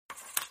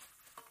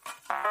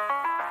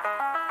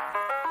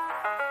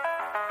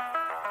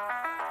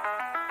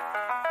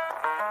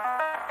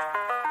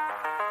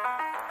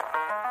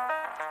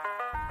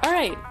All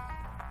right.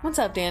 What's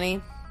up,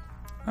 Danny?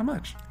 Not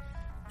much.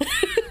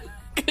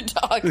 Good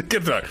talk.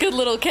 Good talk. Good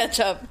little catch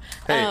up.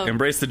 Hey,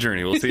 embrace the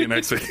journey. We'll see you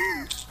next week.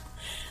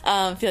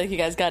 I feel like you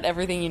guys got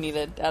everything you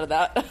needed out of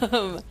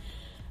that.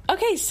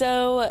 Okay,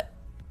 so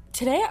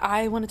today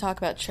I want to talk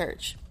about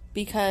church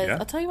because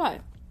I'll tell you why.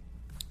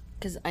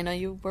 Because I know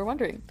you were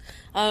wondering.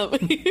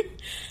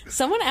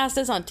 Someone asked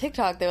us on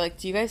TikTok, they're like,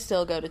 do you guys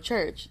still go to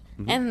church?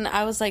 Mm-hmm. And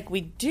I was like,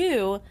 we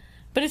do,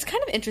 but it's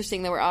kind of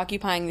interesting that we're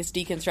occupying this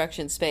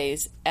deconstruction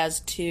space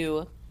as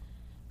two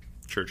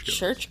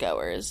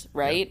churchgoers,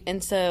 right? Yeah.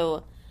 And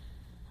so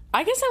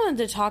I guess I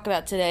wanted to talk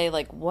about today,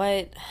 like,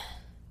 what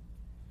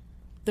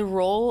the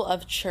role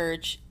of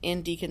church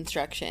in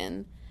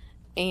deconstruction.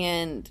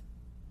 And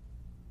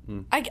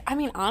I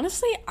mean,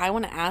 honestly, I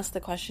want to ask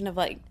the question of,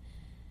 like,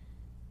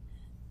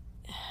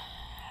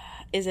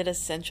 is it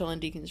essential in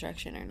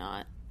deconstruction or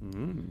not?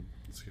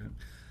 That's good.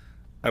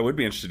 I would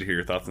be interested to hear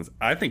your thoughts on this.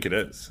 I think it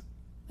is.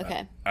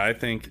 Okay. I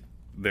think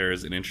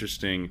there's an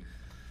interesting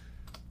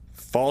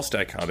false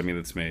dichotomy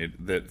that's made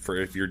that for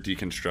if you're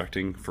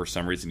deconstructing for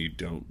some reason you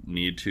don't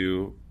need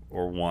to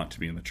or want to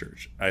be in the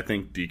church. I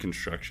think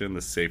deconstruction,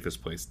 the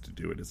safest place to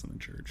do it is in the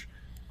church.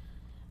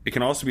 It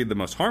can also be the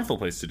most harmful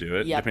place to do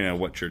it, depending on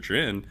what church you're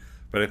in.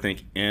 But I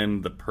think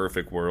in the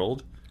perfect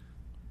world,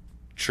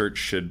 church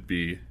should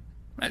be...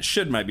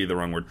 might be the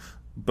wrong word,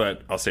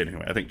 but I'll say it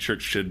anyway. I think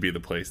church should be the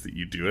place that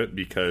you do it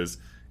because,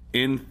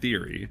 in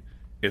theory,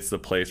 it's the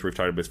place where we've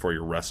talked about before.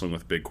 You're wrestling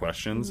with big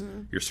questions.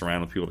 Mm-hmm. You're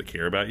surrounded with people that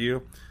care about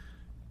you,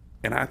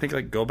 and I think,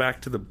 like, go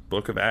back to the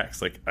Book of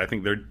Acts. Like, I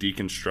think they're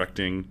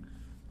deconstructing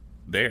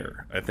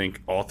there. I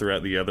think all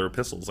throughout the other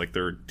epistles, like,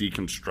 they're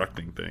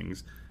deconstructing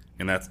things,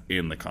 and that's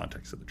in the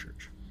context of the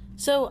church.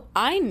 So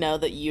I know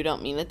that you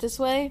don't mean it this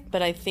way,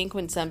 but I think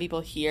when some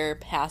people hear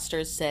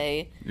pastors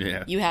say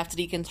you have to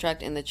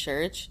deconstruct in the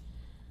church,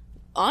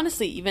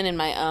 honestly, even in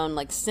my own,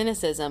 like,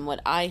 cynicism, what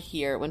I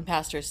hear when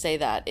pastors say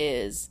that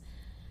is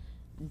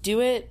do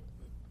it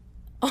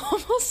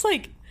almost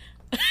like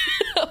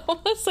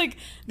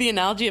the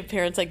analogy of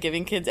parents, like,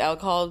 giving kids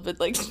alcohol, but,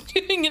 like,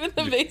 doing it in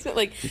the basement.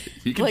 Like,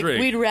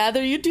 we'd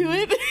rather you do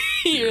it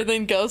here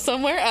than go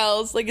somewhere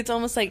else. Like, it's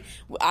almost like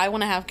I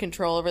want to have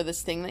control over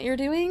this thing that you're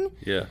doing.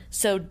 Yeah.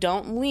 So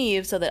don't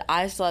leave so that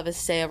I still have a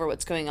say over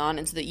what's going on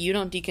and so that you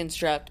don't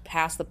deconstruct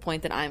past the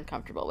point that I'm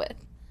comfortable with.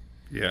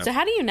 Yeah. So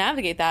how do you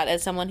navigate that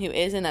as someone who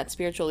is in that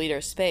spiritual leader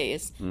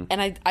space?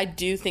 And I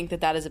do think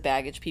that is a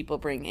baggage people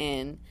bring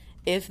in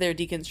if they're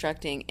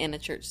deconstructing in a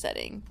church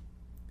setting.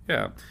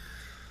 Yeah.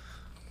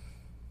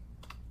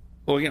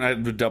 Well, again, I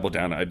would double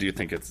down. I do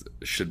think it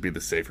should be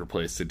the safer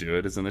place to do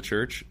it is in the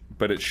church,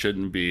 but it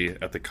shouldn't be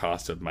at the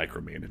cost of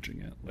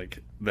micromanaging it. Like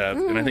that,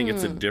 and I think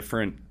it's a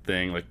different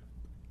thing. Like,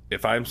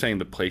 if I'm saying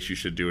the place you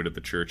should do it at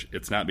the church,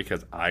 it's not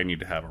because I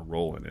need to have a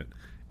role in it.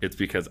 It's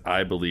because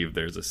I believe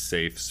there's a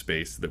safe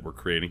space that we're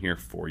creating here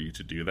for you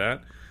to do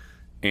that.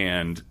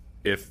 And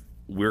if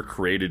we're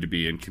created to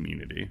be in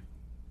community,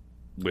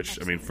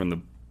 which, I mean, from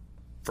the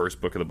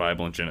first book of the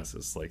Bible in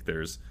Genesis, like,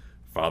 there's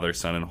Father,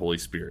 Son, and Holy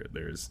Spirit.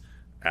 There's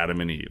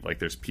Adam and Eve. Like,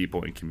 there's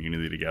people in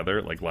community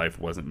together. Like, life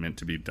wasn't meant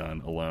to be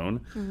done alone.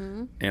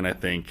 Mm-hmm. And I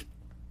think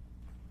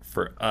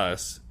for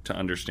us to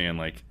understand,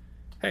 like,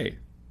 hey,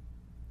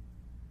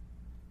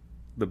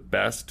 the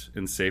best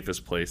and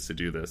safest place to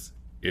do this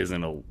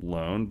isn't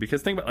alone.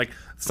 Because think about, like,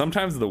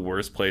 sometimes the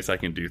worst place I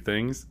can do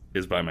things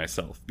is by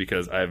myself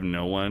because I have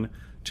no one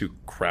to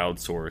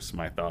crowdsource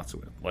my thoughts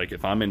with. Like,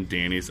 if I'm in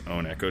Danny's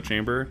own echo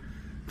chamber,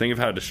 think of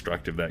how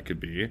destructive that could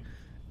be.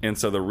 And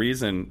so the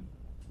reason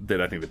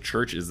that I think the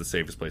church is the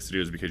safest place to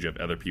do is because you have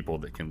other people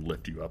that can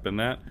lift you up in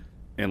that,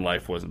 and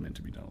life wasn't meant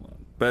to be done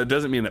alone. But it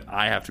doesn't mean that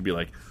I have to be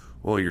like,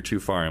 well, you're too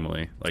far,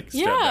 Emily. Like,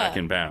 step back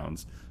in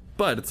bounds.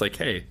 But it's like,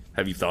 hey,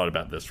 have you thought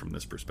about this from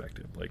this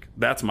perspective? Like,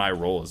 that's my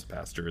role as a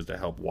pastor, is to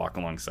help walk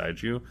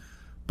alongside you,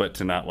 but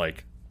to not,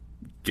 like,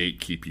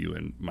 gatekeep you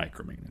and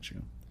micromanage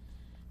you.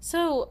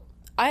 So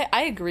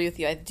I agree with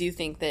you. I do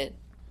think that,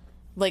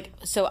 like,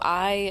 so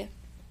I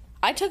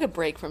took a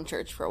break from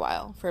church for a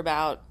while, for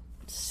about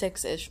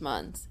 6-ish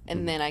months,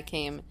 and then I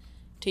came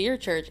to your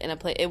church, and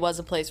it was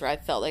a place where I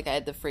felt like I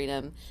had the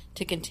freedom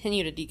to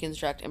continue to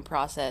deconstruct and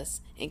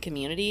process in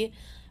community.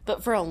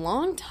 But for a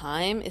long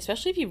time,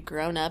 especially if you've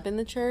grown up in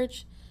the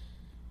church,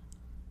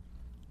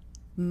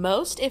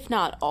 most, if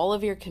not all,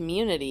 of your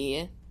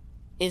community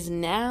is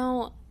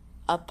now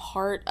a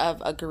part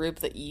of a group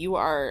that you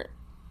are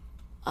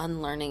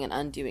unlearning and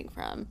undoing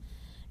from.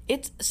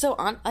 It's so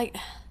I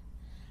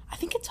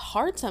think it's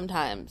hard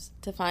sometimes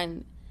to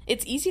find.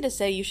 It's easy to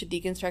say you should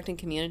deconstruct in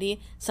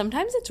community.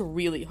 Sometimes it's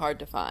really hard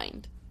to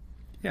find.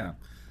 Yeah,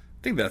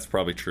 I think that's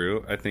probably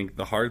true. I think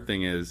the hard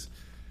thing is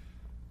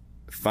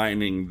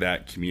finding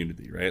that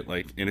community, right?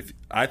 Like, and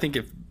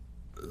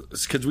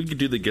because we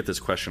could get this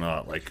question a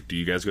lot, like, do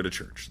you guys go to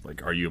church?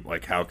 Like, are you,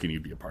 like, how can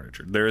you be a part of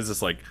church? There is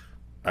this, like,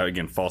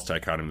 again, false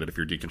dichotomy that if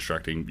you're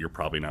deconstructing, you're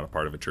probably not a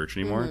part of a church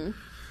anymore. Mm-hmm.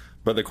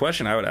 But the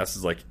question I would ask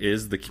is, like,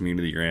 is the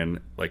community you're in,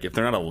 like, if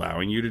they're not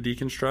allowing you to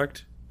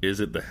deconstruct, is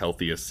it the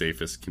healthiest,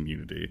 safest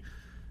community?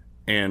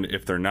 And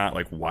if they're not,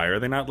 like, why are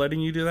they not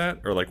letting you do that?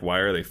 Or, like, why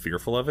are they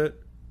fearful of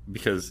it?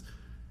 Because,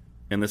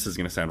 and this is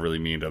going to sound really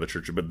mean to other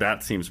churches, but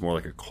that seems more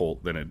like a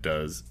cult than it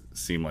does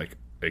seem like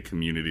a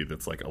community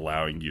that's, like,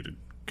 allowing you to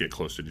get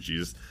closer to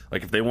Jesus.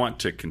 Like, if they want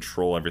to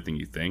control everything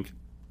you think,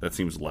 that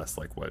seems less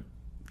like what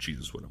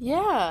Jesus would have wanted.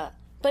 Yeah.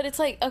 But it's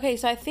like, okay,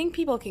 so I think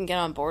people can get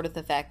on board with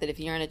the fact that if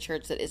you're in a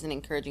church that isn't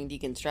encouraging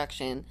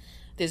deconstruction,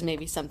 there's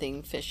maybe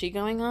something fishy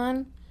going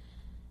on.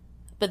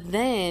 But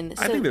then...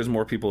 I think there's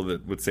more people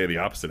that would say the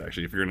opposite,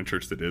 actually. If you're in a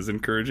church that is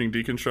encouraging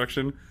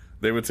deconstruction,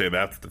 they would say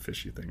that's the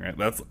fishy thing, right?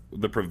 That's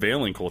the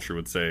prevailing culture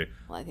would say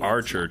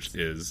our church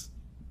is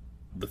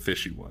the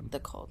fishy one. The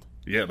cult.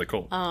 Yeah, the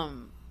cult.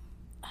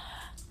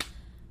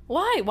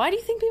 Why? Why do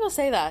you think people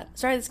say that?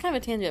 Sorry, it's kind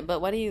of a tangent,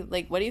 but what do you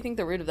think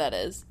the root of that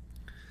is?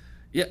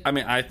 Yeah, I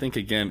mean, I think,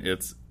 again,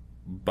 it's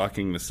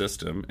bucking the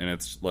system, and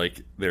it's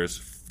like there's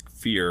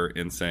fear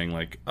in saying,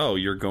 like, oh,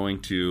 you're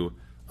going to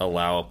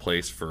allow a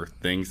place for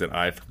things that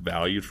I've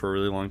valued for a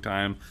really long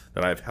time,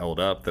 that I've held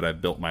up, that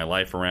I've built my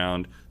life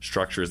around,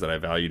 structures that I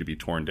value to be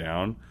torn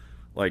down.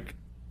 Like,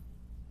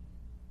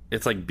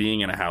 it's like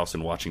being in a house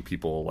and watching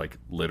people, like,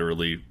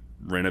 literally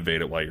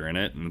renovate it while you're in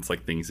it, and it's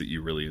like things that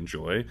you really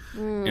enjoy.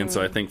 And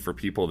so I think for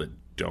people that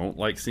don't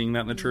like seeing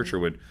that in the church or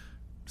would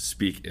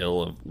speak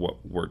ill of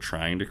what we're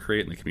trying to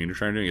create and the community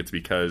trying to do, it's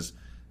because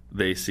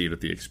they see it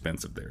at the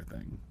expense of their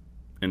thing,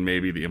 and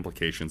maybe the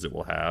implications it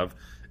will have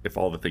if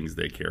all the things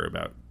they care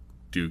about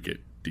do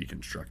get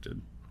deconstructed.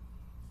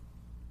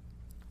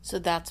 So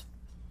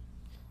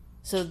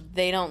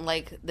they don't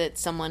like that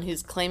someone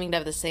who's claiming to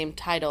have the same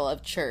title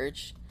of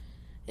church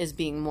is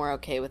being more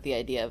okay with the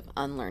idea of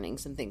unlearning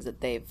some things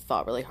that they've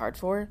fought really hard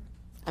for.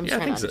 I'm just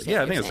trying to understand.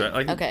 Yeah, I think that's right.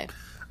 Like, okay.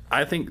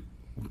 I think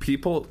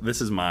people,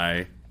 this is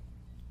my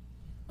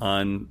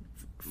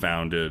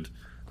unfounded,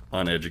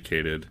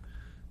 uneducated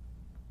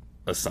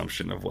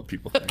assumption of what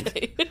people think.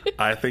 Okay.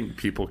 I think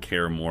people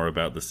care more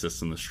about the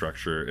system, the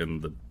structure,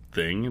 and the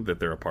thing that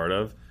they're a part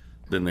of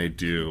than they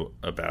do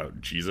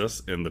about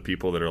Jesus. And the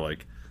people that are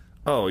like,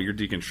 oh, you're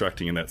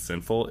deconstructing and that's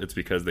sinful, it's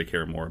because they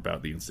care more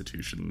about the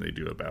institution than they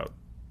do about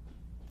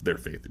their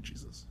faith in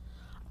Jesus.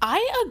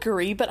 I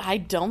agree, but I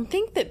don't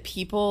think that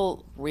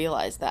people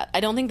realize that. I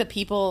don't think the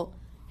people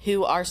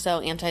who are so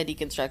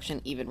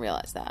anti-deconstruction even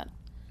realize that.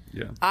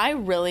 Yeah. I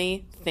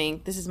really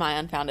think, this is my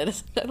unfounded,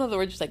 I love the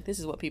word just like, this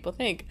is what people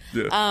think.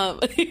 Yeah.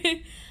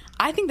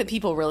 I think that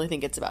people really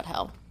think it's about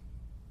hell.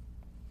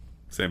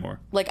 Say more.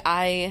 Like,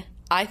 I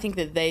think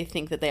that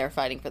they are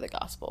fighting for the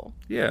gospel.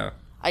 Yeah.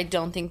 I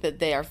don't think that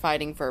they are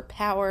fighting for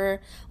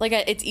power. Like,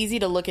 it's easy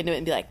to look into it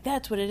and be like,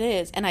 that's what it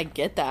is. And I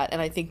get that.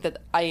 And I think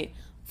that I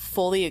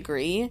fully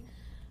agree.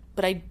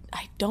 But I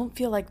don't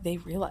feel like they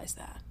realize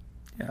that.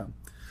 Yeah.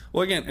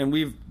 Well, again, and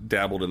we've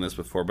dabbled in this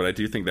before, but I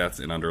do think that's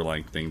an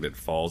underlying thing that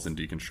falls in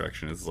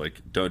deconstruction is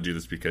like, don't do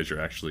this because you're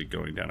actually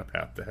going down a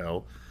path to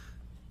hell.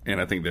 And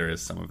I think there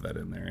is some of that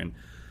in there.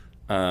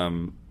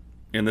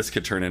 And this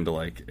could turn into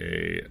like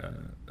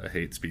a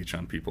hate speech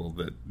on people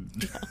that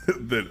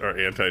that are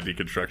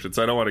anti-deconstruction.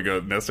 So I don't want to go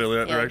necessarily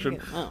that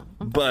direction.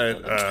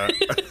 But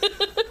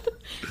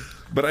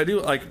but I do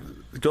like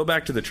go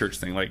back to the church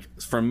thing. Like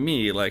for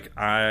me, like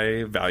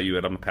I value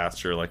it. I'm a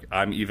pastor. Like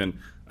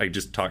I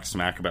just talk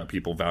smack about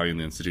people valuing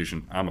the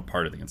institution. I'm a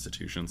part of the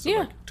institution. So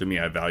like, to me,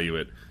 I value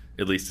it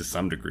at least to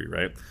some degree,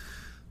 right?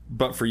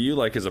 But for you,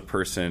 like as a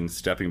person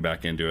stepping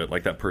back into it,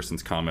 like that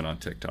person's comment on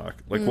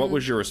TikTok, like what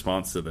was your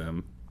response to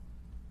them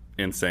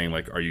in saying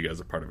like, are you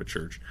guys a part of a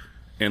church?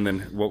 And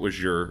then what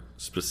was your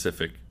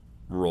specific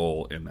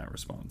role in that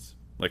response?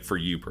 Like for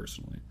you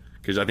personally?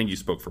 Because I think you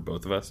spoke for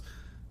both of us.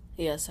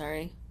 Yeah,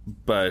 sorry.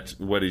 But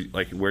where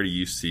do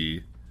you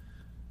see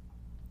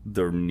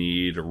the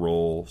need,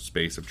 role,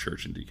 space of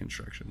church in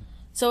deconstruction?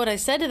 So what I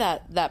said to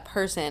that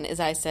person is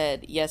I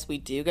said, yes, we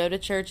do go to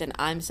church, and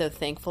I'm so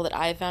thankful that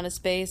I have found a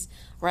space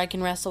where I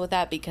can wrestle with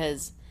that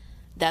because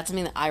that's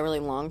something that I really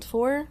longed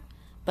for.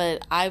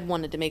 But I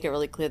wanted to make it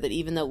really clear that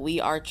even though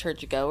we are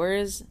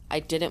churchgoers,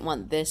 I didn't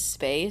want this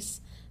space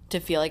to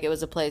feel like it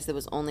was a place that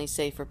was only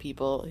safe for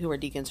people who are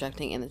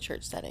deconstructing in the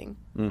church setting.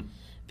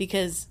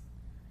 Because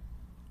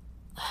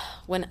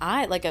when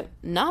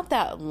not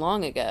that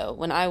long ago,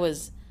 when I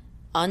was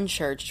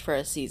unchurched for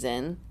a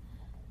season,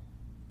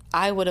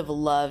 I would have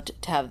loved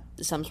to have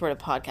some sort of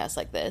podcast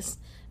like this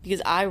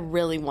because I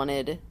really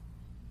wanted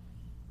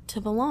to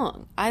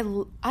belong. I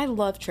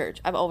love church.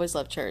 I've always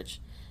loved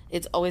church.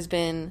 It's always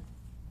been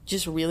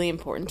just really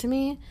important to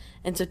me.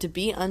 And so to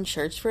be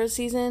unchurched for a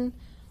season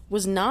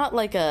was not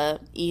like a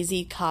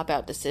easy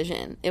cop-out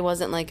decision. It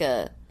wasn't like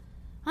I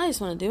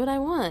just want to do what I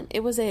want.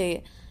 It was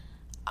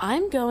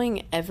I'm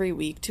going every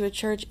week to a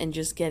church and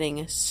just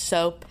getting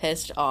so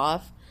pissed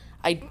off.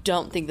 I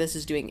don't think this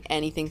is doing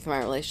anything for my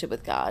relationship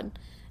with God.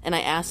 And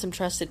I asked some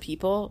trusted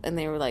people, and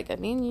they were like, I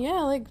mean,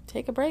 yeah, like,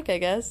 take a break, I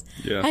guess.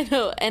 Yeah. I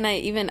know. And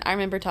I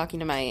remember talking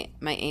to my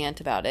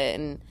aunt about it,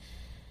 and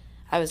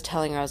I was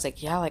telling her, I was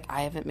like, yeah, like,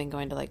 I haven't been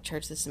going to, like,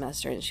 church this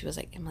semester. And she was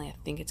like, Emily, I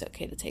think it's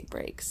okay to take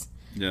breaks.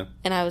 Yeah.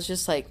 And I was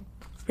just like,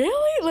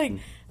 really? Like,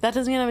 that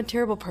doesn't mean I'm a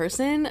terrible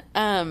person?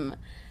 And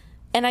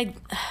I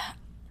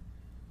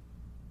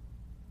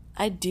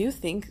do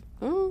think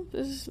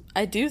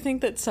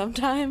that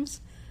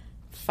sometimes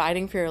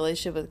fighting for your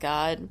relationship with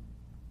God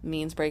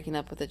means breaking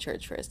up with the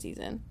church for a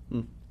season.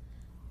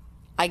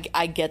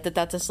 I get that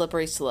that's a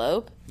slippery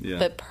slope,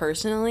 but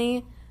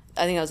personally,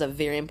 I think that was a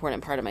very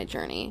important part of my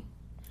journey.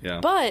 Yeah.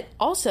 But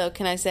also,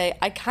 can I say,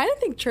 I kind of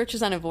think church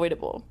is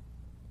unavoidable.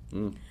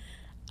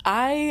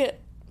 I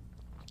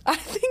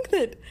think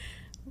that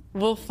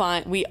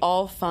we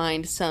all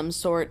find some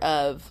sort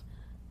of,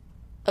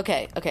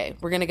 okay,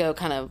 we're going to go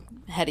kind of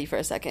heady for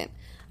a second.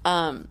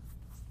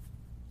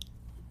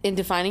 In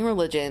defining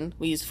religion,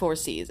 we use 4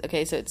 C's.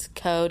 Okay, so it's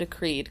code,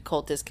 creed,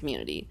 cultus,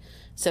 community.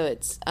 So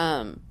it's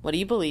what do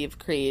you believe?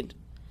 Creed.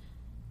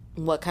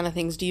 What kind of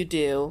things do you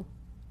do?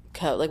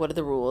 Code, like what are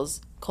the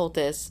rules?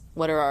 Cultus.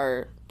 What are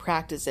our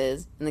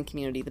practices? And then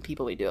community, the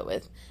people we do it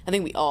with. I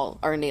think we all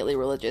are innately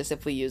religious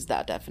if we use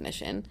that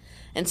definition.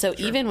 And so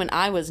even when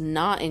I was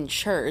not in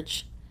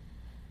church,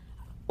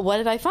 what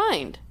did I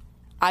find?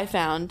 I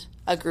found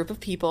a group of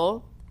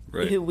people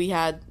who we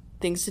had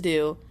things to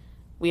do.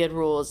 We had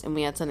rules, and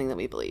we had something that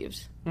we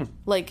believed.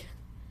 Like,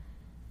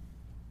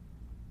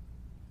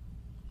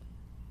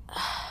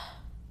 I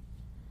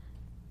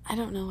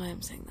don't know why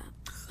I'm saying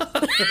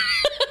that.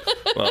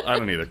 Well, I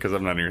don't either, because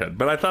I'm not in your head.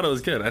 But I thought it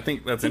was good. I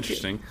think that's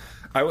interesting.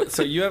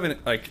 So you have an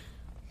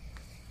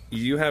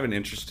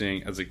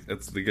interesting, as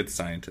the good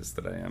scientist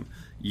that I am,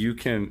 you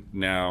can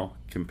now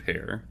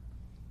compare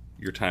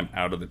your time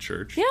out of the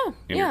church and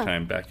your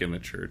time back in the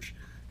church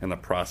and the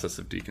process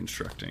of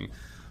deconstructing.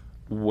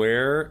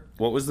 What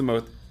was the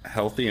most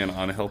healthy and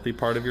unhealthy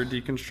part of your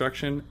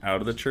deconstruction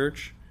out of the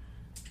church?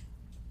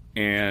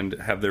 And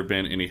have there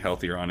been any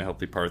healthy or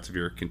unhealthy parts of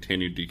your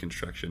continued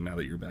deconstruction now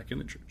that you're back in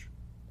the church?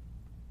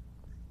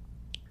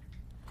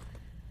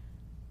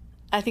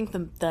 I think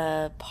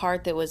the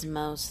part that was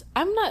most...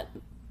 I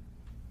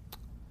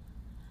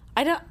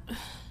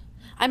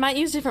might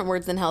use different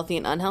words than healthy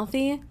and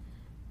unhealthy,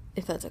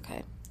 if that's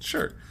okay.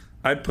 Sure.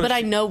 But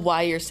I know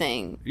why you're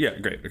saying... Yeah,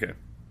 great, okay.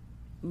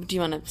 Do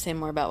you want to say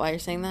more about why you're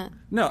saying that?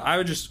 No,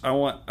 I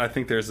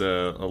think there's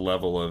a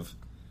level of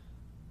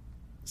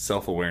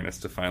self-awareness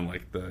to find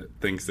like the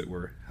things that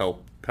were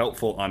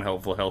helpful,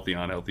 unhelpful, healthy,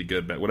 unhealthy,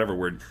 good, bad, whatever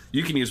word.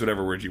 You can use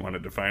whatever word you want to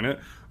define it,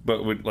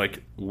 but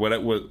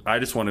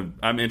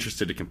I'm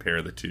interested to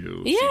compare the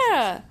two.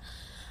 Yeah. Seasons.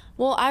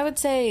 Well, I would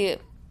say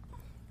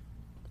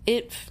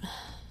it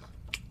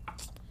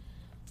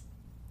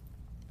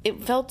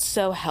felt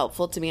so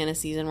helpful to be in a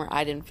season where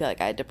I didn't feel like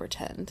I had to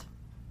pretend.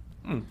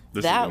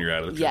 This is when you're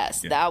out of the church.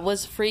 Yes, that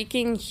was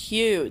freaking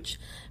huge.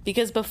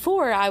 Because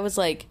before, I was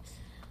like...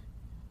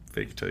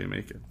 Fake it till you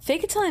make it.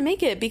 Fake it till I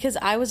make it, because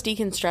I was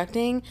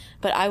deconstructing,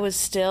 but I was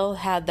still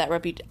had that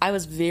I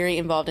was very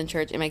involved in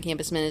church, in my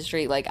campus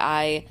ministry. Like,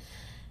 I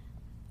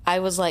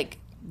was, like,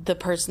 the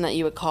person that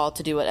you would call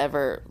to do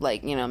whatever,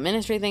 like, you know,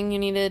 ministry thing you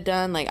needed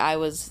done. Like, I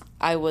was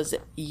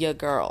your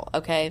girl,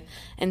 okay?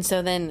 And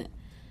so then...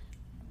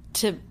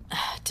 To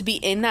be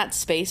in that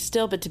space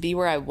still, but to be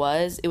where I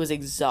was, it was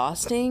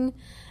exhausting,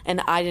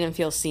 and I didn't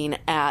feel seen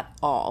at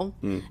all.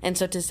 And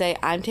so to say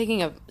I'm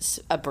taking a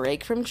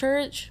break from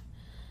church,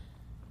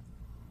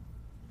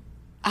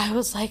 I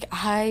was like,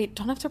 I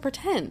don't have to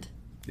pretend.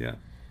 Yeah.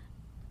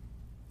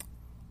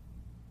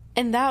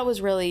 And that was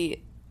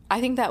really,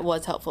 I think that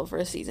was helpful for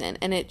a season,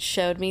 and it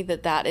showed me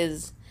that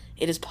it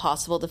is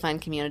possible to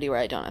find community where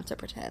I don't have to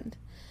pretend.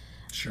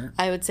 Sure.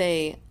 I would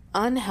say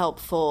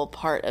unhelpful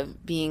part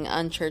of being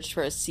unchurched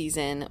for a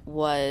season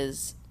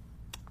was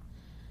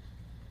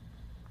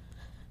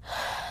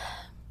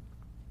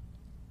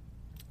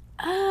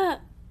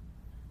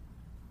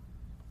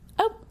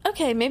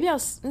okay, maybe I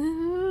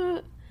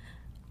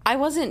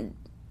wasn't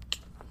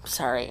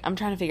sorry, I'm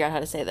trying to figure out how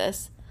to say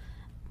this.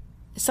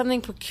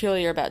 Something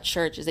peculiar about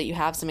church is that you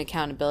have some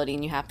accountability,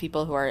 and you have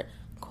people who are,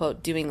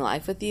 quote, doing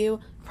life with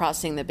you,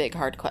 processing the big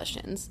hard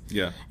questions.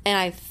 Yeah. And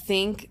I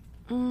think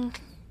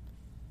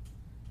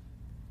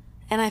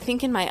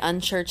in my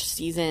unchurched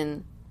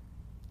season,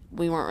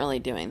 we weren't really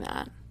doing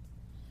that.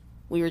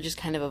 We were just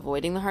kind of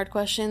avoiding the hard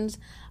questions.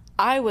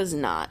 I was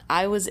not.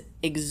 I was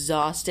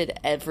exhausted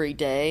every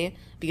day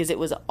because it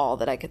was all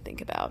that I could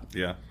think about.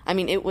 Yeah. I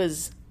mean, it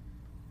was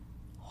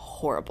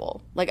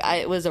horrible. Like,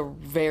 it was a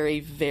very,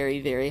 very,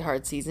 very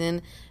hard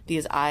season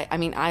because I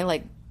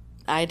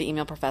had to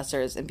email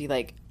professors and be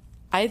like,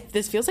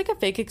 this feels like a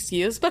fake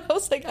excuse, but I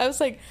was like,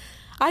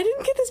 I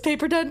didn't get this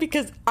paper done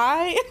because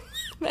I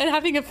am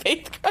having a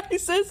faith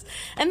crisis.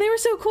 And they were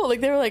so cool. Like,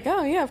 they were like,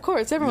 oh, yeah, of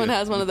course. Everyone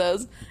has one of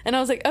those. And I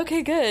was like,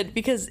 okay, good.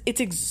 Because it's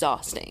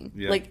exhausting.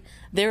 Yeah. Like,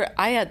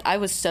 I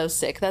was so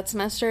sick that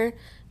semester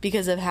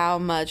because of how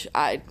much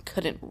I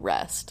couldn't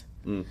rest.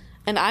 And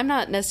I'm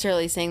not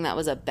necessarily saying that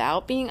was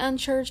about being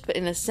unchurched, but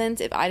in a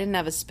sense, if I didn't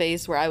have a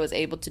space where I was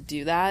able to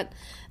do that,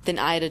 then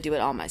I had to do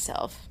it all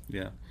myself.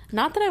 Yeah.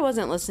 Not that I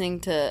wasn't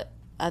listening to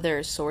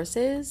other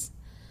sources,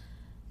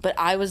 but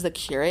I was the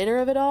curator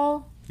of it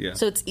all. Yeah.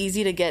 So it's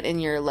easy to get in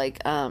your,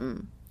 like,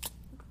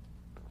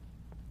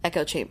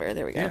 echo chamber.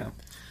 There we go. Yeah.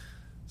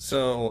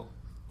 So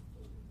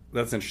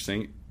that's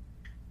interesting.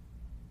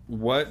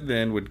 What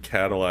then would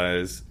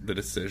catalyze the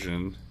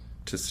decision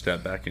to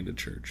step back into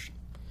church?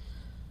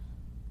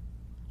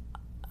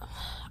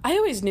 I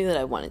always knew that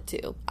I wanted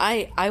to.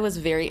 I was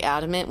very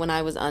adamant when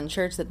I was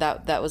unchurched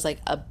that was like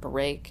a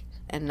break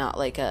and not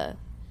like a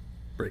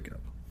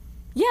breakup.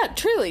 Yeah,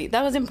 truly.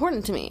 That was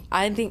important to me.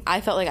 I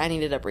felt like I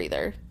needed a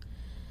breather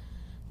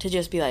to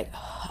just be like,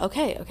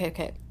 okay.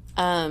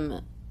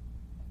 To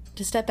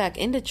step back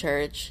into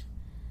church,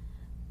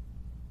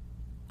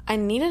 I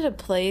needed a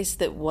place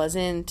that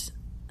wasn't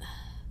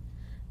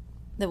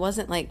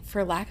like,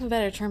 for lack of a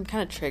better term,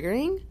 kind of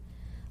triggering.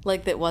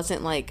 Like, that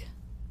wasn't like,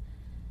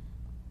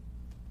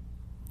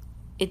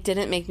 it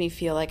didn't make me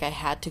feel like I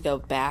had to go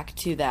back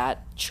to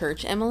that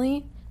church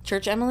Emily.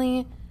 Church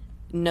Emily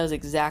knows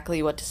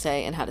exactly what to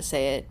say and how to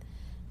say it,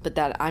 but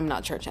that I'm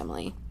not church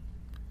Emily.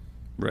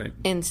 Right.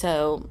 And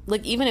so,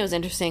 like, even it was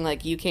interesting,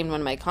 like, you came to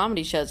one of my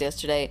comedy shows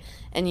yesterday,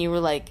 and you were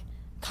like,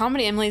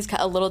 comedy Emily's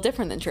a little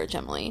different than church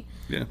Emily.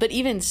 Yeah. But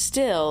even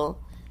still,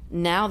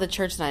 now the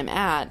church that I'm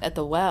at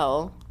the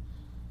Well,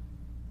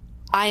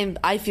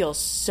 I feel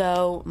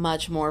so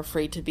much more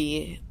free to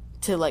be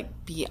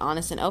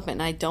honest and open.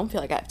 And I don't feel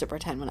like I have to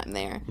pretend when I'm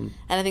there. And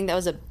I think that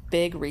was a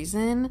big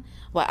reason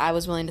why I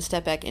was willing to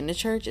step back into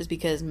church, is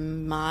because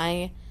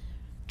my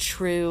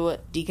true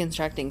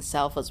deconstructing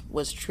self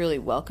was truly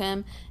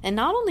welcome. And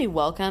not only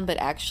welcome, but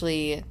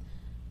actually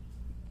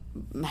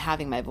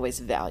having my voice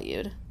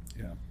valued.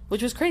 Yeah.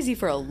 Which was crazy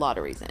for a lot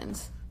of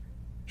reasons.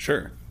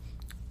 Sure.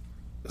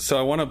 So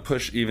I want to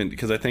push even,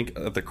 because I think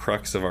at the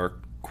crux of our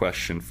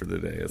question for the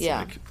day is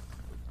like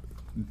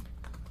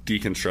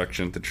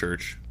deconstruction at the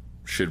church.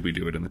 Should we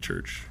do it in the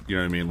church? You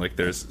know what I mean? Like,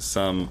 there's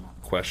some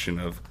question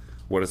of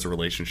what is the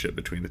relationship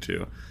between the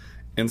two.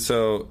 And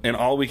so, and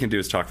all we can do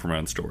is talk from our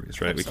own stories,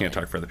 right? Absolutely. We can't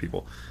talk for other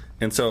people.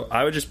 And so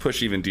I would just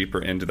push even deeper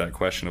into that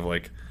question of,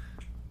 like,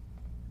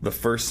 the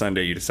first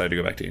Sunday you decided to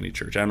go back to any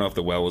church. I don't know if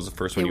the Well was the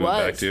first one you went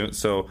back to.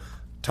 So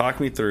talk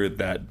me through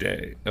that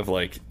day of,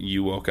 like,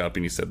 you woke up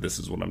and you said, this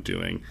is what I'm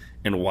doing,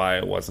 and why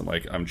it wasn't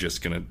like, I'm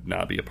just going to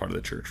not be a part of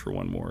the church for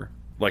one more.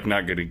 Like,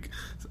 not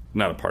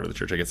a part of the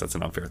church. I guess that's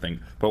an unfair thing.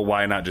 But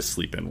why not just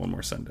sleep in one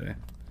more Sunday?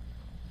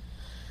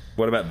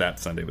 What about that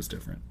Sunday was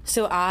different?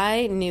 So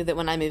I knew that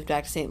when I moved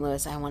back to St.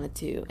 Louis, I wanted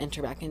to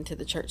enter back into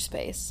the church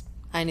space.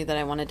 I knew that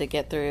I wanted to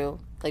get through,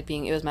 like,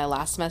 it was my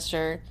last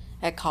semester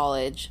at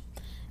college.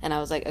 And I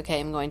was like, okay,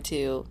 I'm going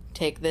to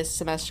take this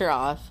semester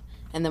off.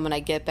 And then when I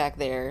get back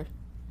there,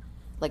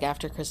 like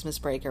after Christmas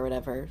break or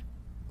whatever,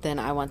 then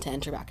I want to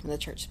enter back into the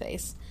church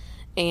space.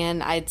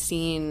 And I'd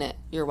seen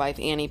your wife,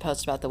 Annie,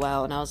 post about the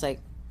Well. And I was like,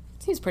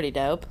 seems pretty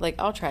dope. Like,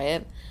 I'll try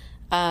it.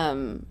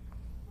 And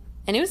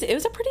it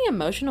was a pretty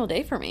emotional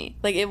day for me.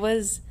 Like, it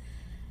was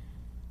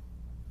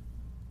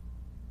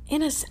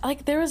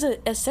there was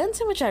a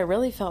sense in which I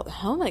really felt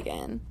home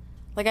again.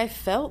 Like, I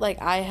felt like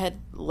I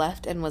had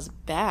left and was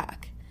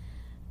back.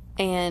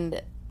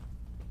 And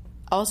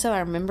also I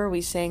remember we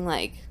sang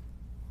like,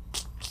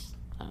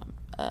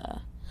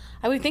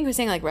 I would think we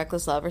sang like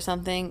Reckless Love or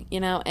something, you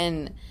know,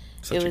 and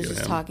it was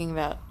just talking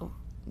about,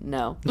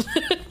 no.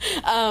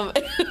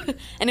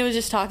 And it was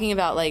just talking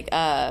about like,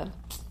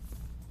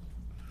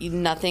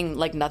 nothing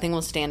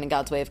will stand in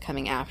God's way of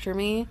coming after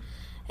me.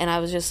 And I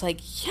was just like,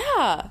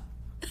 yeah.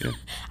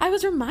 I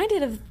was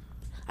reminded of,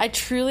 I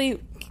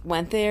truly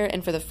went there,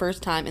 and for the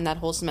first time in that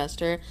whole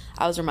semester,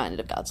 I was reminded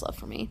of God's love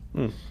for me.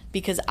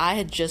 Because I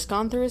had just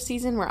gone through a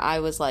season where I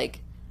was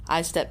like,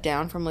 I stepped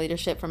down from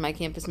leadership from my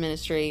campus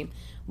ministry,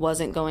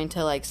 wasn't going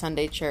to like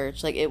Sunday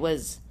church. Like, it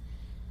was,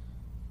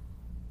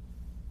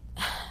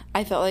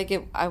 I felt like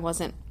I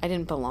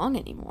didn't belong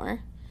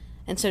anymore.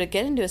 And so to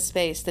get into a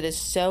space that is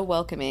so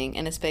welcoming,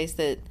 and a space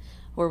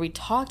where we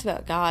talked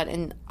about God,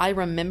 and I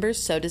remember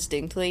so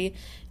distinctly,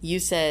 you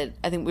said,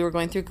 I think we were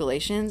going through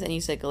Galatians, and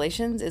you said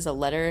Galatians is a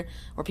letter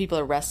where people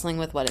are wrestling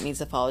with what it means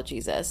to follow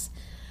Jesus.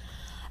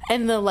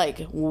 And the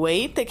like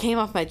weight that came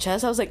off my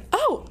chest, I was like,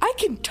 oh, I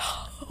can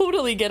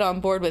totally get on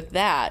board with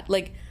that.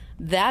 Like,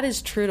 that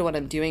is true to what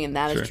I'm doing, and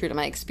that is true to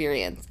my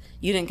experience.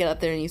 You didn't get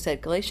up there and you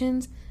said,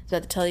 Galatians is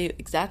about to tell you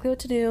exactly what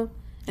to do,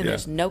 and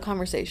there's no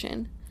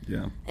conversation.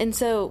 Yeah. And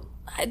so,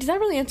 did that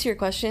really answer your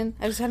question?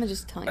 I was kind of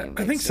just telling you.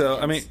 I think so.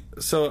 I mean,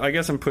 so I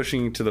guess I'm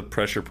pushing to the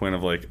pressure point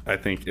of, like, I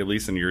think, at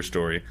least in your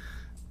story,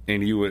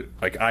 and you would,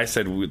 like, I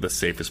said the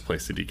safest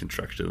place to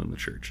deconstruct is in the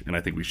church, and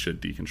I think we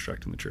should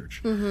deconstruct in the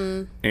church.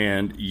 Mm-hmm.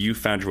 And you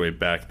found your way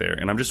back there.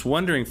 And I'm just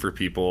wondering, for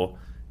people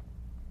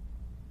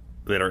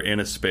that are in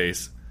a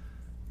space,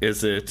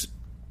 is it,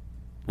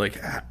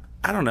 like,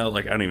 I don't know,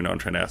 like, I don't even know what I'm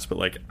trying to ask, but,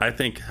 like, I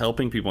think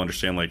helping people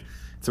understand, like,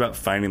 it's about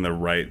finding the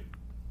right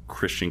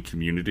Christian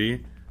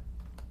community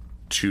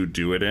to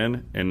do it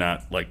in, and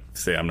not like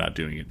say I'm not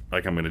doing it,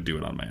 like I'm going to do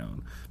it on my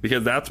own,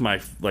 because that's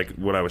my, like,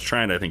 what I was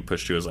trying to, I think,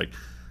 push to is, like,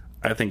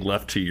 I think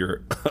left to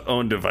your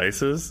own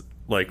devices,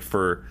 like,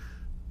 for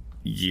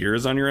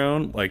years on your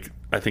own, like,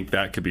 I think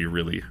that could be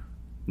really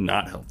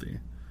not healthy.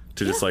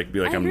 to just like be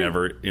like, I'm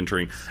never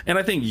entering. And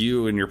I think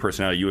you and your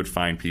personality, you would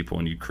find people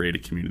and you'd create a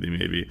community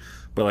maybe.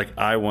 But like,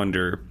 I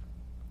wonder,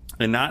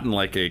 and not in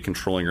like a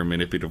controlling or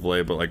manipulative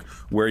way, but like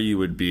where you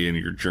would be in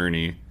your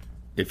journey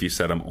if you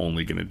said, I'm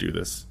only going to do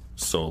this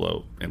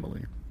solo,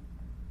 Emily.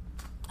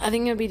 I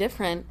think it would be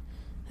different.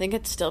 I think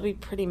I'd still be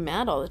pretty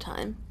mad all the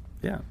time.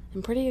 Yeah.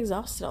 And pretty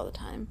exhausted all the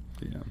time.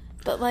 Yeah.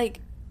 But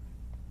like,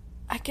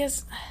 I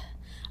guess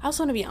I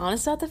also want to be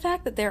honest about the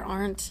fact that there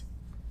aren't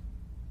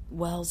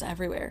wells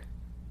everywhere.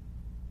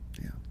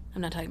 Yeah.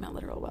 I'm not talking about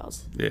literal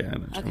wells. Yeah, I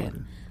know. Okay.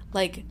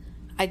 Like,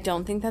 I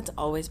don't think that's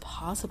always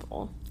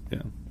possible.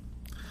 Yeah.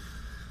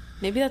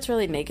 Maybe that's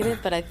really negative,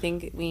 but I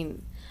think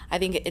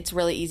it's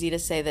really easy to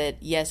say that,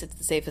 yes, it's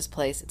the safest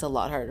place. It's a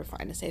lot harder to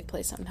find a safe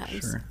place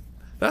sometimes. Sure.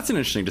 That's an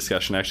interesting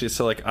discussion, actually.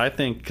 So, like, I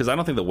think, because I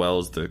don't think the Well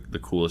is the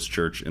coolest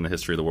church in the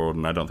history of the world,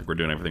 and I don't think we're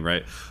doing everything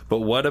right. But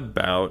what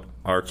about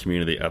our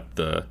community at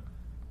the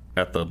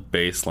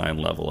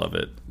baseline level of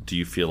it? Do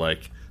you feel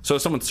like, so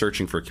if someone's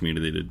searching for a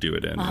community to do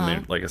it in, and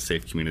they're like a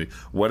safe community,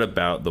 what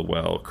about the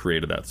Well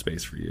created that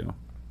space for you?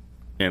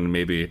 And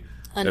maybe,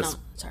 and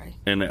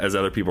as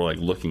other people are like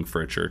looking for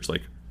a church,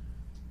 like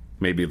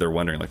maybe they're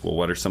wondering, like, well,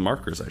 what are some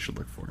markers I should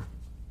look for?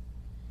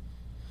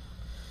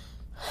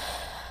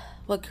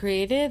 What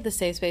created the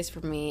safe space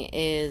for me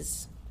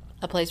is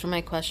a place where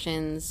my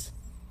questions,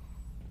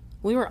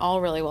 we were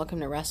all really welcome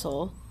to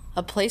wrestle.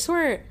 A place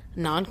where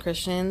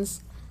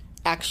non-Christians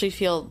actually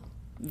feel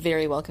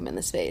very welcome in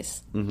the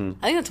space. Mm-hmm.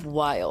 I think that's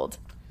wild.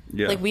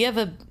 Yeah. Like, we have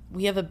a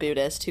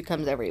Buddhist who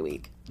comes every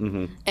week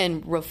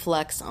and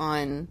reflects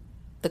on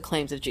the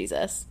claims of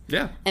Jesus.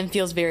 Yeah. And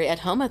feels very at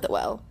home at the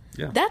Well.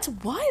 Yeah. That's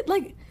why,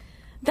 like,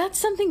 that's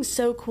something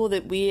so cool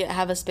that we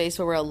have a space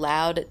where we're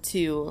allowed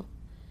to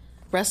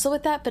wrestle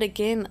with that. But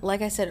again,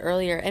 like I said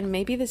earlier, and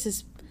maybe this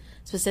is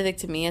specific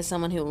to me as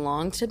someone who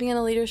longs to be in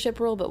a leadership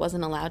role but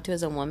wasn't allowed to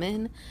as a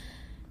woman,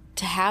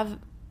 to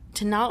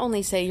not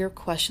only say your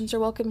questions are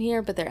welcome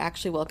here, but they're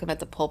actually welcome at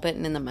the pulpit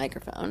and in the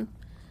microphone.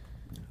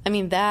 I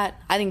mean, I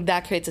think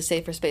that creates a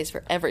safer space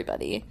for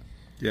everybody.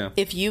 Yeah.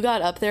 If you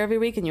got up there every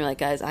week and you're like,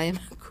 guys, I am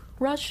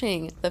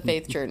crushing the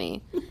faith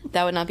journey,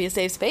 that would not be a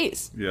safe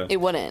space. Yeah.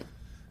 It wouldn't.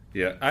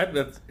 Yeah.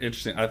 That's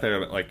interesting. I think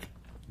about, like,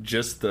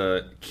 just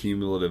the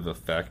cumulative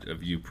effect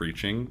of you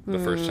preaching the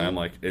first time.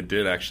 Like, it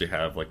did actually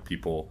have, like,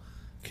 people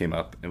came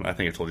up, and I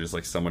think I told you, just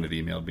like someone had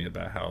emailed me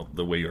about how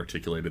the way you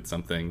articulated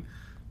something,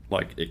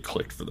 like, it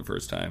clicked for the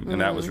first time,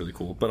 and that was really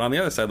cool. But on the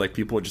other side, like,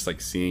 people were just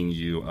like seeing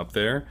you up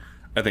there.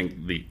 I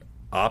think the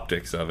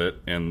optics of it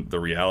and the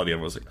reality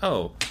of it was like,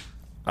 oh,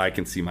 I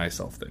can see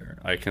myself there.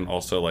 I can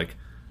also, like,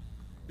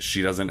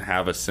 she doesn't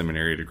have a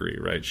seminary degree,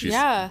 right?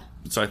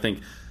 So I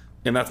think,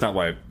 and that's not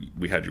why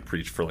we had you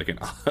preach for like an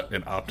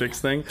optics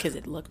thing, because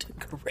it looked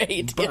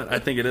great. But I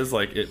think it is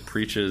like, it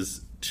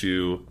preaches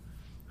to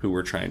who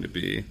we're trying to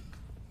be.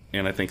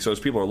 And I think so as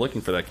people are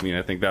looking for that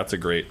community, I think that's a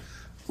great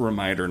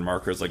reminder and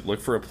marker, is like,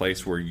 look for a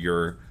place where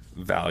you're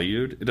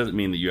valued. It doesn't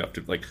mean that you have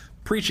to, like,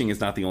 preaching is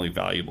not the only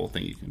valuable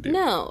thing you can do.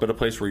 No. But a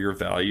place where you're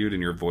valued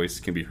and your voice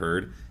can be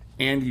heard,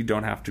 and you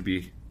don't have to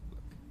be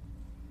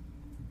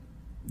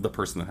the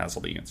person that has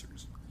all the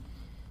answers.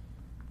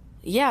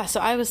 Yeah,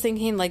 so I was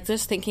thinking, like,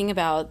 just thinking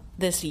about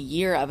this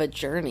year of a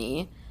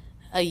journey.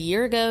 A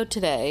year ago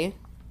today,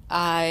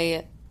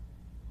 my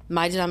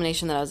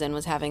denomination that I was in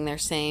was having their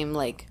same,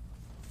 like,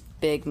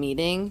 big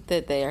meeting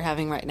that they are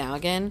having right now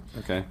again.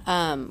 Okay.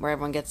 Where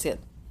everyone gets to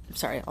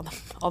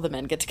all the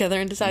men get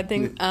together and decide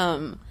things.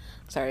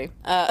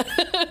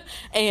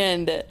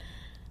 And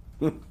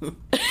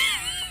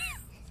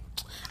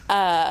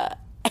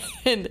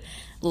and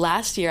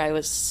last year I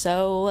was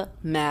so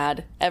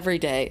mad every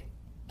day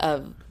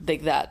of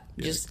that.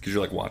 Yeah, just because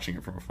you're like watching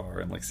it from afar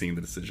and like seeing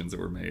the decisions that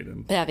were made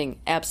and having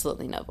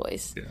absolutely no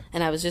voice. Yeah.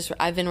 And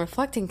I've been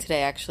reflecting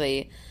today,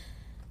 actually,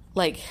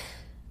 like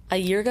a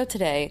year ago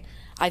today,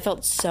 I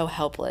felt so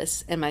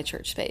helpless in my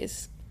church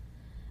space.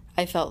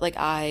 I felt like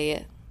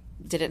I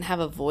didn't have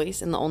a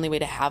voice, and the only way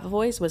to have a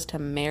voice was to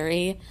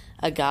marry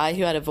a guy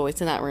who had a voice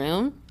in that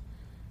room,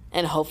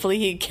 and hopefully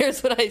he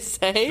cares what I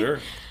say. Sure.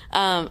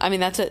 I mean,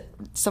 that's what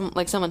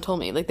someone told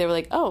me. Like, they were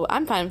like, "Oh,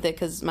 I'm fine with it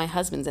because my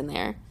husband's in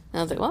there," and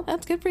I was like, "Well,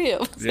 that's good for you."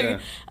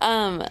 Yeah.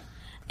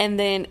 And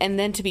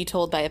then to be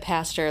told by a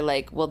pastor,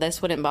 like, "Well,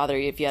 this wouldn't bother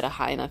you if you had a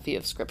high enough view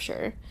of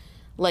Scripture,"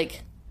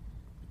 like,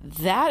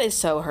 that is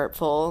so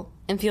hurtful,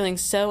 and feeling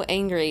so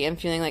angry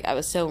and feeling like I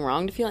was so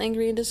wrong to feel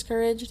angry and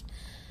discouraged.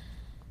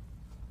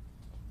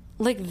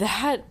 Like,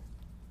 that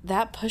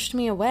pushed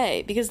me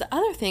away. Because the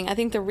other thing, I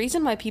think the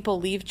reason why people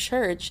leave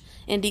church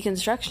in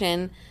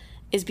deconstruction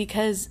is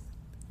because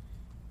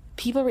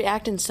people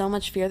react in so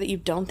much fear that you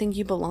don't think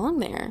you belong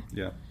there.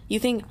 Yeah. You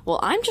think, well,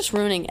 I'm just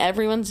ruining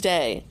everyone's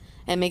day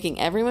and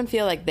making everyone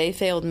feel like they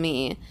failed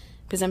me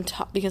because I'm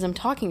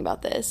talking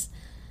about this.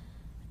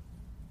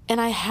 And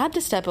I had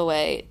to step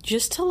away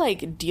just to,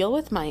 like, deal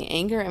with my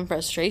anger and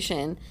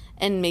frustration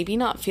and maybe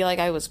not feel like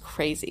I was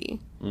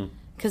crazy.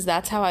 Because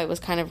that's how I was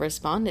kind of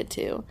responded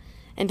to.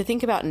 And to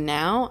think about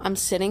now, I'm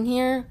sitting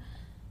here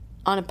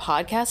on a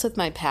podcast with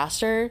my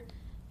pastor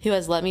who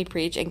has let me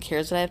preach and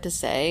cares what I have to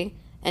say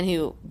and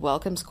who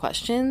welcomes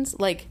questions.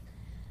 Like,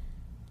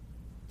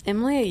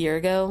 Emily a year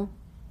ago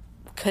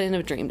couldn't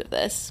have dreamed of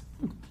this.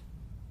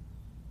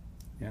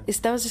 Yeah.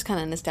 That was just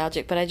kind of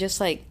nostalgic, but I just,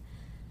 like,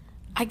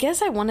 I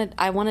guess I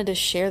wanted to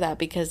share that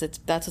because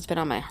that's what's been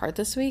on my heart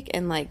this week,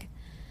 and, like,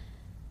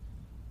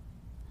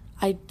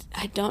 I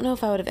don't know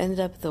if I would have ended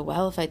up at the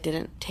well if I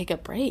didn't take a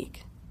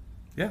break.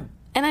 Yeah.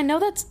 And I know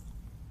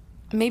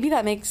maybe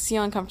that makes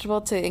you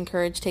uncomfortable to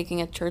encourage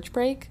taking a church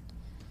break.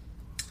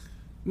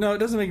 No, it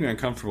doesn't make me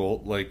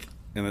uncomfortable. Like,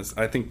 and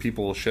I think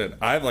people should.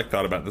 I've, like,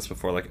 thought about this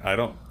before. Like, I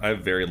have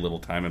very little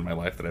time in my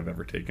life that I've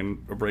ever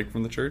taken a break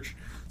from the church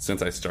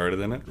since I started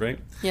in it, right?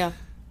 Yeah.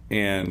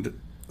 And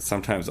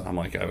sometimes I'm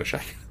like, I wish I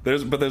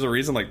could. But there's a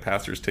reason, like,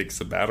 pastors take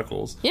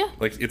sabbaticals. Yeah.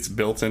 Like, it's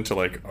built into,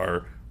 like,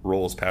 our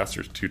role as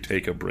pastors to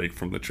take a break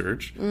from the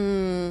church.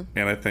 And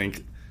I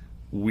think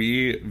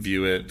we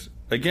view it,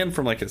 again,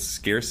 from, like, a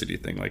scarcity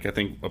thing. Like, I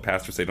think a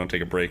pastor say don't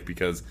take a break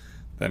because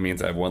that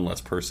means I have one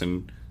less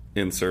person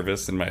in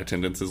service and my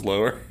attendance is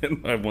lower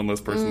and I have one less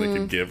person that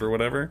can give or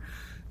whatever.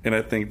 And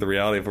I think the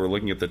reality, if we're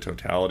looking at the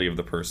totality of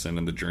the person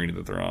and the journey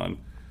that they're on,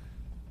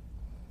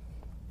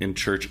 in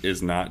church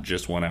is not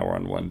just 1 hour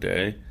on one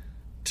day.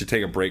 To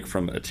take a break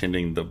from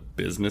attending the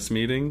business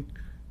meeting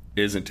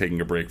isn't taking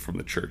a break from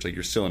the church. Like,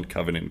 you're still in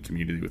covenant and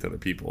community with other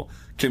people.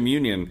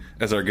 Communion,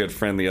 as our good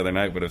friend the other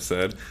night would have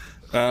said,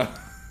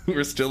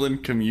 we're still in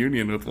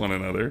communion with one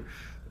another.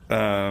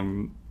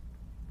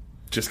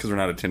 Just because we're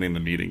not attending the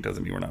meeting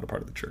doesn't mean we're not a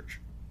part of the church.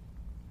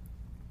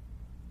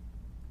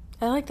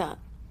 I like that.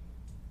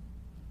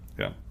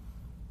 Yeah.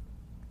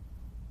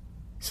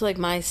 So, like,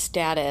 my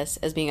status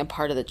as being a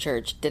part of the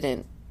church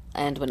didn't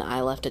end when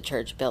I left a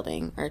church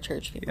building or a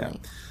church family.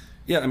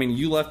 Yeah, I mean,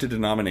 you left a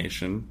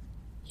denomination.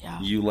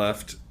 Yeah. You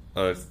left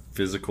a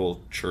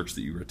physical church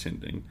that you were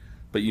attending,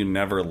 but you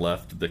never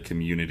left the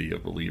community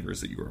of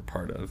believers that you were a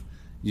part of.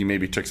 You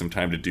maybe took some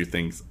time to do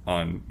things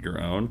on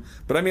your own.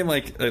 But I mean,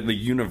 like, the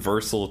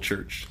universal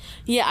church.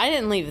 Yeah, I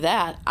didn't leave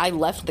that. I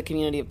left the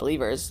community of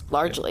believers,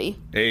 largely.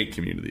 Yeah. A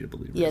community of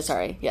believers. Yeah,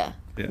 sorry. Yeah.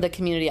 The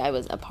community I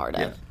was a part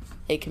of. Yeah.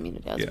 A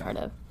community I was a part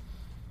of.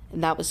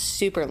 And that was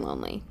super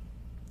lonely.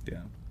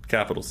 Yeah.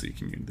 Capital C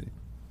community.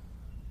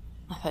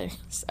 I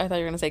thought you were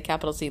going to say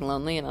capital C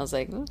lonely, and I was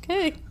like,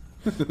 okay.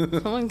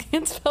 Someone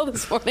can't spell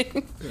this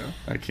morning. Yeah,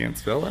 I can't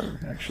spell either,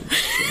 actually.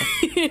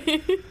 So.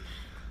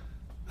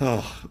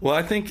 Oh, well,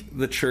 I think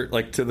the church,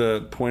 like, to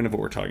the point of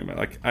what we're talking about,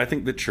 like, I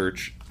think the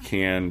church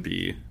can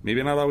be,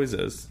 maybe not always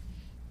is,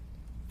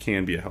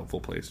 can be a helpful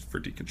place for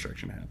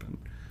deconstruction to happen.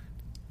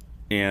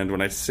 And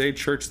when I say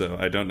church, though,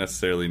 I don't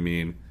necessarily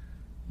mean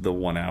the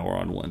 1 hour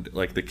on one day.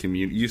 Like, the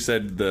community, you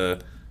said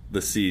the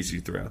C's you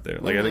threw out there.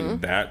 Like, I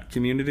think that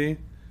community,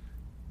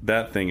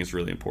 that thing is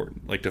really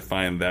important. Like, to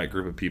find that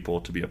group of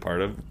people to be a part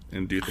of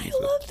and do things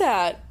with. I love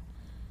that.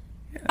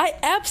 Yeah. I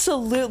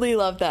absolutely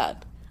love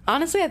that.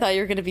 Honestly, I thought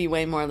you were going to be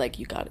way more like,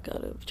 you got to go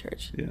to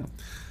church. Yeah.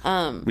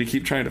 We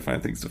keep trying to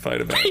find things to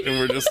fight about, and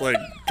we're just, like,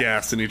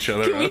 gassing each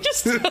other Can up. we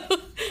just...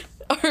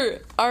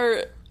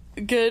 our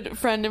good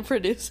friend and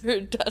producer,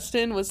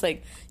 Dustin, was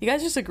like, you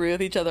guys just agree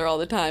with each other all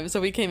the time.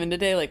 So we came in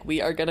today like,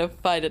 we are going to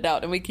fight it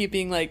out. And we keep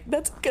being like,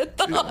 that's a good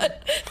thought.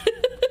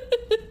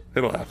 Yeah.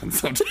 It'll happen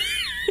sometime.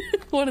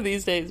 One of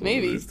these days,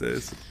 maybe. One of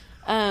these days.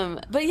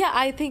 But yeah,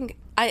 I think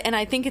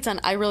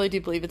I really do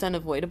believe it's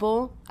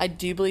unavoidable. I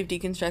do believe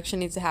deconstruction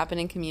needs to happen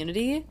in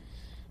community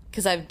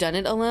because I've done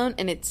it alone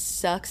and it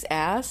sucks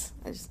ass.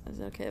 I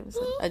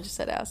just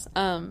said ass.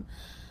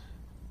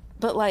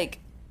 But like,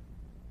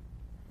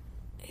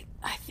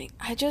 I think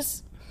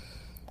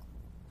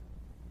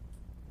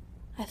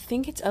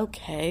it's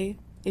okay.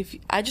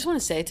 I just want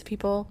to say to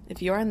people,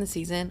 if you are in the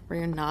season where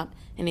you're not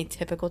in a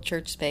typical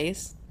church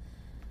space,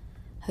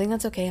 I think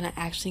that's okay, and I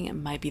actually think it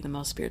might be the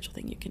most spiritual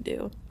thing you can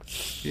do.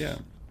 Yeah.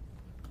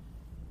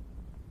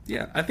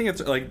 Yeah, I think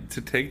it's like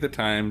to take the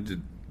time to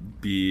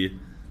be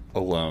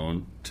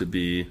alone, to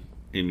be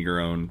in your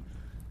own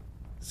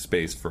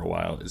space for a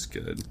while is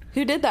good.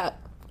 Who did that?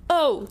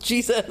 Oh,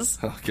 Jesus.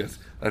 Oh, good.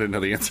 I didn't know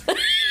the answer.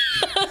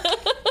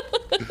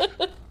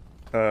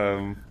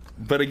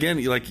 But again,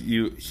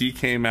 he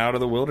came out of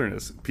the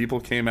wilderness.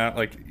 People came out,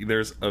 like,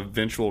 there's a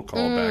eventual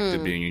call back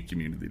to being in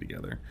community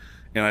together.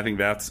 And I think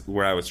that's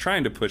where I was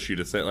trying to push you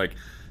to say, like,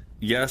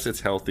 yes,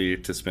 it's healthy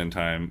to spend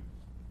time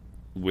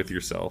with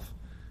yourself.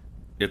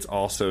 It's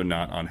also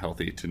not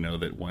unhealthy to know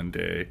that one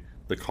day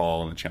the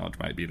call and the challenge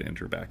might be to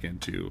enter back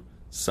into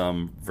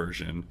some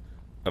version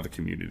of a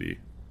community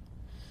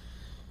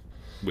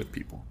with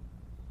people.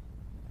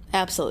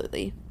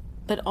 Absolutely.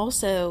 But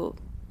also,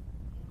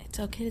 it's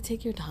okay to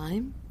take your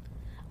time.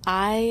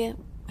 I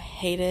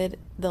hated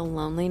the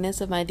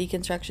loneliness of my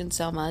deconstruction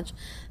so much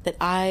that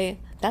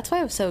that's why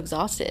I was so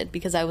exhausted,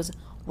 because I was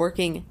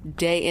working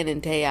day in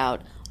and day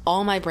out.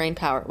 All my brain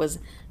power was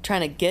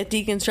trying to get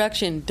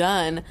deconstruction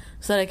done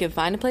so that I could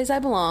find a place I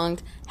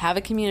belonged, have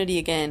a community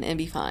again, and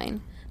be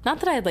fine. Not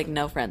that I had, like,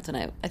 no friends, and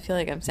I feel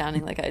like I'm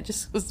sounding like I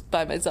just was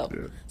by myself.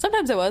 Yeah.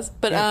 Sometimes I was,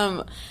 but,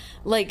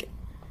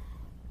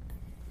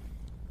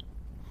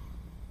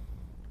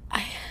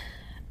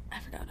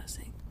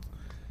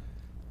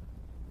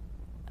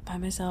 by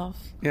myself.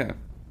 Yeah.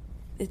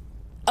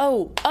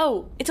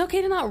 It's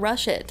okay to not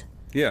rush it.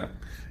 Yeah.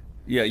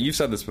 Yeah, you've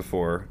said this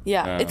before.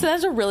 Yeah,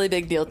 that's a really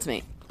big deal to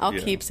me. I'll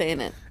keep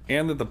saying it.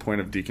 And that the point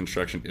of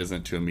deconstruction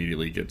isn't to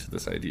immediately get to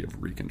this idea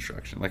of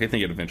reconstruction. Like, I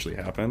think it eventually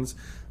happens,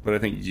 but I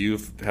think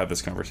you've had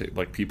this conversation.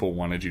 Like, people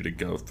wanted you to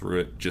go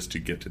through it just to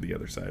get to the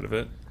other side of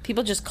it.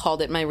 People just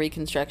called it my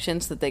reconstruction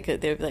so that they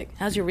would be like,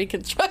 how's your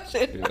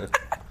reconstruction? Yeah.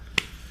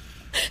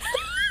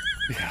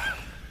 Yeah.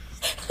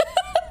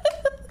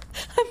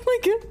 I'm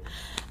like,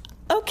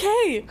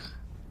 okay,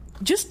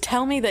 just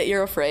tell me that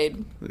you're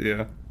afraid.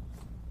 Yeah.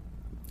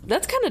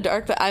 That's kind of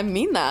dark, but I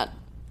mean that.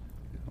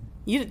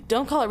 You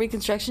don't call it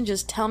reconstruction,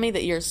 just tell me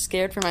that you're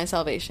scared for my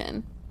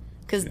salvation.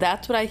 Because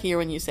that's what I hear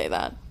when you say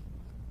that.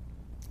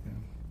 Yeah.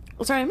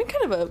 Well, sorry, I'm in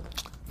kind of a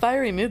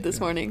fiery mood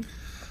this morning.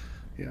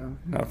 Yeah,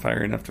 not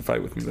fiery enough to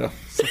fight with me, though.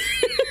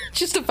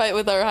 Just to fight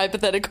with our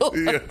hypothetical.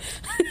 Yeah.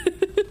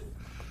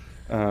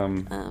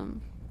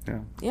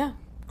 Yeah.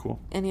 Cool.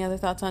 Any other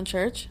thoughts on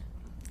church?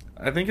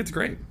 I think it's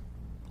great.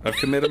 I've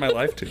committed my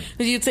life to it.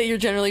 You'd say you're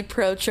generally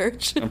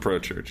pro-church? I'm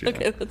pro-church, yeah.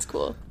 Okay, that's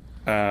cool.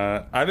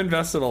 I've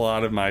invested a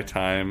lot of my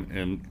time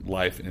and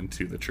life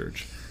into the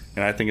church,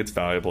 and I think it's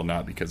valuable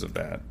not because of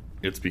that.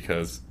 It's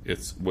because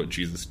it's what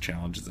Jesus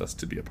challenges us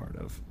to be a part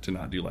of, to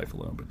not do life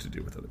alone, but to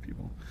do with other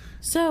people.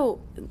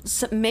 So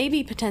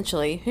maybe,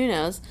 potentially, who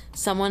knows,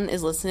 someone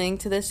is listening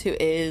to this who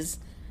is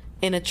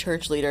in a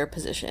church leader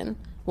position.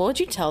 What would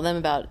you tell them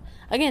about,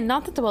 again,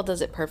 not that the Well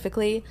does it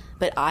perfectly,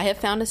 but I have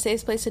found a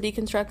safe place to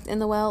deconstruct in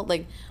the Well.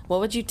 Like,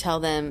 what would you tell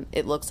them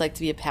it looks like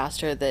to be a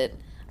pastor that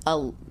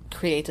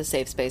creates a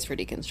safe space for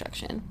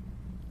deconstruction?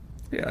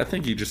 Yeah, I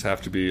think you just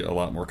have to be a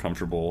lot more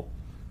comfortable,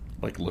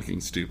 like, looking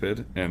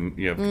stupid, and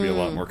you have to be a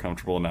lot more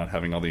comfortable not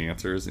having all the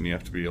answers, and you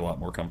have to be a lot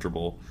more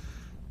comfortable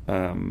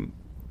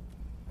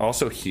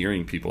also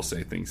hearing people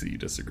say things that you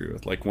disagree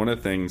with. Like, one of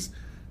the things,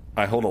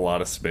 I hold a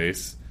lot of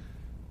space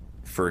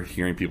for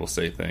hearing people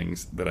say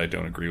things that I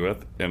don't agree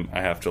with, and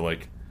I have to,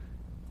 like,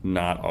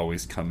 not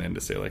always come in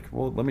to say, like,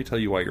 well, let me tell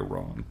you why you're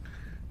wrong,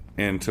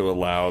 and to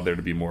allow there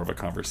to be more of a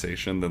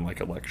conversation than, like,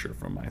 a lecture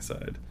from my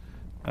side.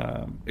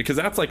 Because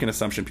that's, like, an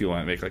assumption people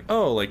might make, like,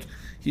 oh, like,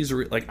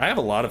 like, I have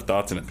a lot of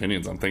thoughts and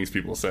opinions on things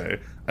people say.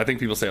 I think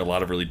people say a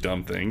lot of really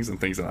dumb things and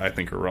things that I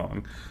think are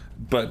wrong.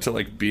 But to,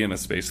 like, be in a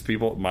space with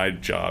people, my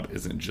job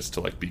isn't just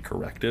to, like, be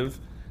corrective.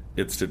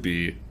 It's to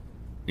be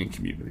in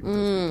community with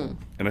those people.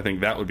 And I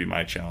think that would be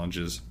my challenge,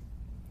 is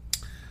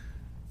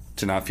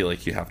to not feel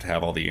like you have to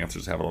have all the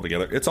answers, have it all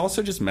together. It's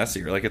also just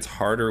messier. Like, it's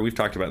harder. We've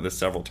talked about this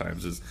several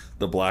times, is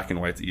the black and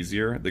white's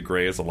easier. The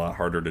gray is a lot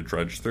harder to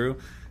drudge through.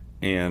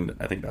 And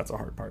I think that's a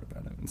hard part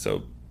about it. And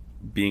so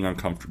being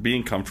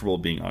comfortable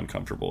being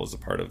uncomfortable is a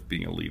part of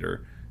being a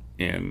leader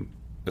in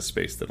a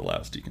space that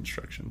allows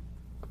deconstruction.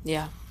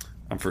 Yeah.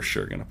 I'm for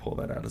sure going to pull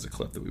that out as a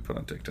clip that we put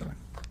on TikTok.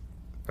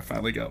 I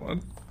finally got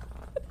one.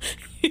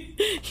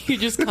 You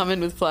just come in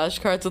with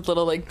flashcards with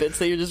little, like, bits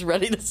that you're just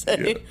ready to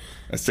say. Yeah.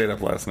 I stayed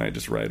up last night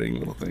just writing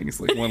little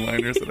things, like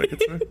one-liners that I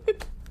could say.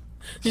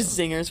 Just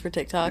zingers for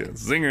TikTok. Yeah,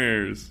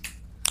 zingers.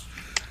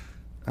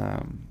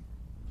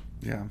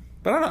 Yeah.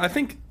 But I don't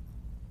know,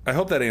 I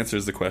hope that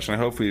answers the question. I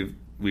hope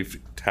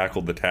we've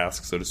tackled the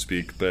task, so to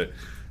speak, but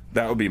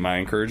that would be my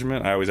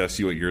encouragement. I always ask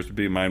you what yours would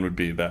be. Mine would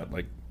be that,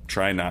 like,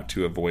 try not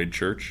to avoid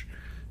church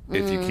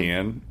if you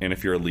can, and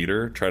if you're a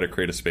leader, try to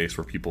create a space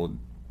where people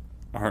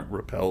aren't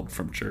repelled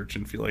from church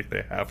and feel like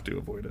they have to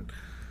avoid it.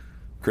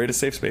 Create a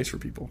safe space for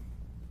people.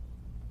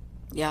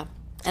 Yeah.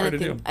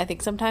 And I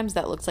think sometimes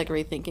that looks like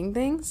rethinking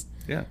things.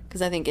 Yeah.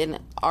 Because I think in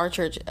our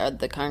church,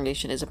 the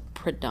congregation is a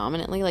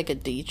predominantly, like, a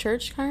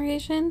D-church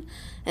congregation.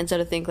 And so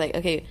to think, like,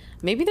 okay,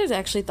 maybe there's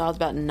actually thoughts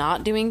about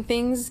not doing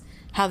things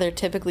how they're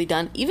typically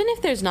done, even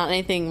if there's not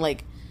anything,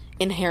 like,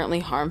 inherently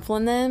harmful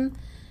in them,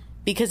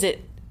 because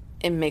it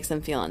makes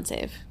them feel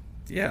unsafe.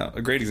 Yeah.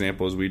 A great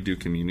example is we do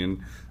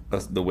communion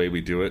the way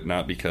we do it,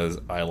 not because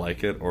I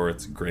like it or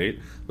it's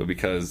great, but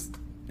because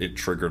it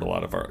triggered a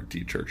lot of our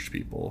de-churched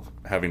people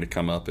having to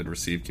come up and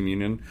receive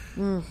communion.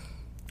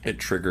 It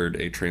triggered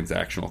a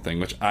transactional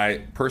thing, which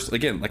I personally,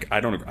 again, like, I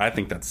don't agree. I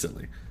think that's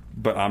silly,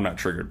 but I'm not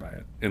triggered by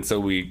it. And so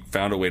we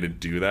found a way to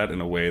do that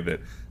in a way that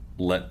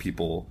let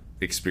people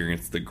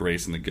experience the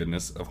grace and the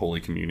goodness of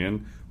Holy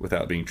Communion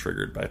without being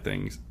triggered by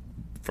things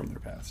from their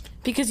past.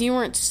 Because you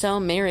weren't so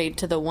married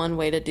to the one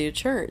way to do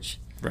church.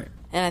 Right.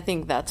 And I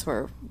think that's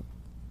where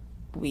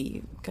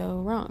we go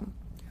wrong.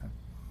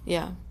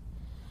 Yeah.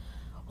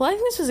 Well, I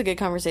think this was a good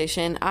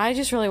conversation. I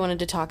just really wanted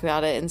to talk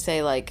about it and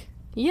say, like,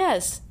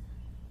 yes,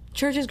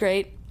 church is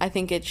great. I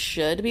think it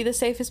should be the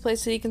safest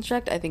place to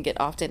deconstruct. I think it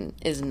often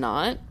is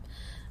not.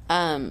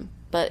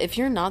 But if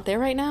you're not there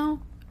right now,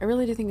 I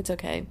really do think it's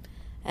okay.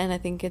 And I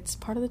think it's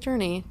part of the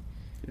journey.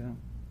 Yeah.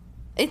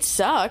 It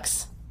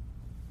sucks,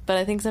 but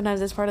I think sometimes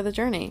it's part of the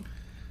journey.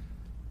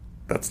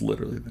 That's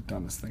literally the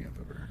dumbest thing I've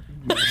ever heard.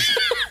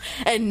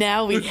 And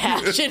now we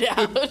hash it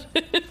out.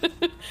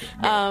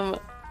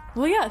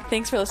 Well, yeah,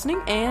 thanks for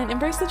listening, and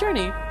embrace the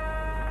journey.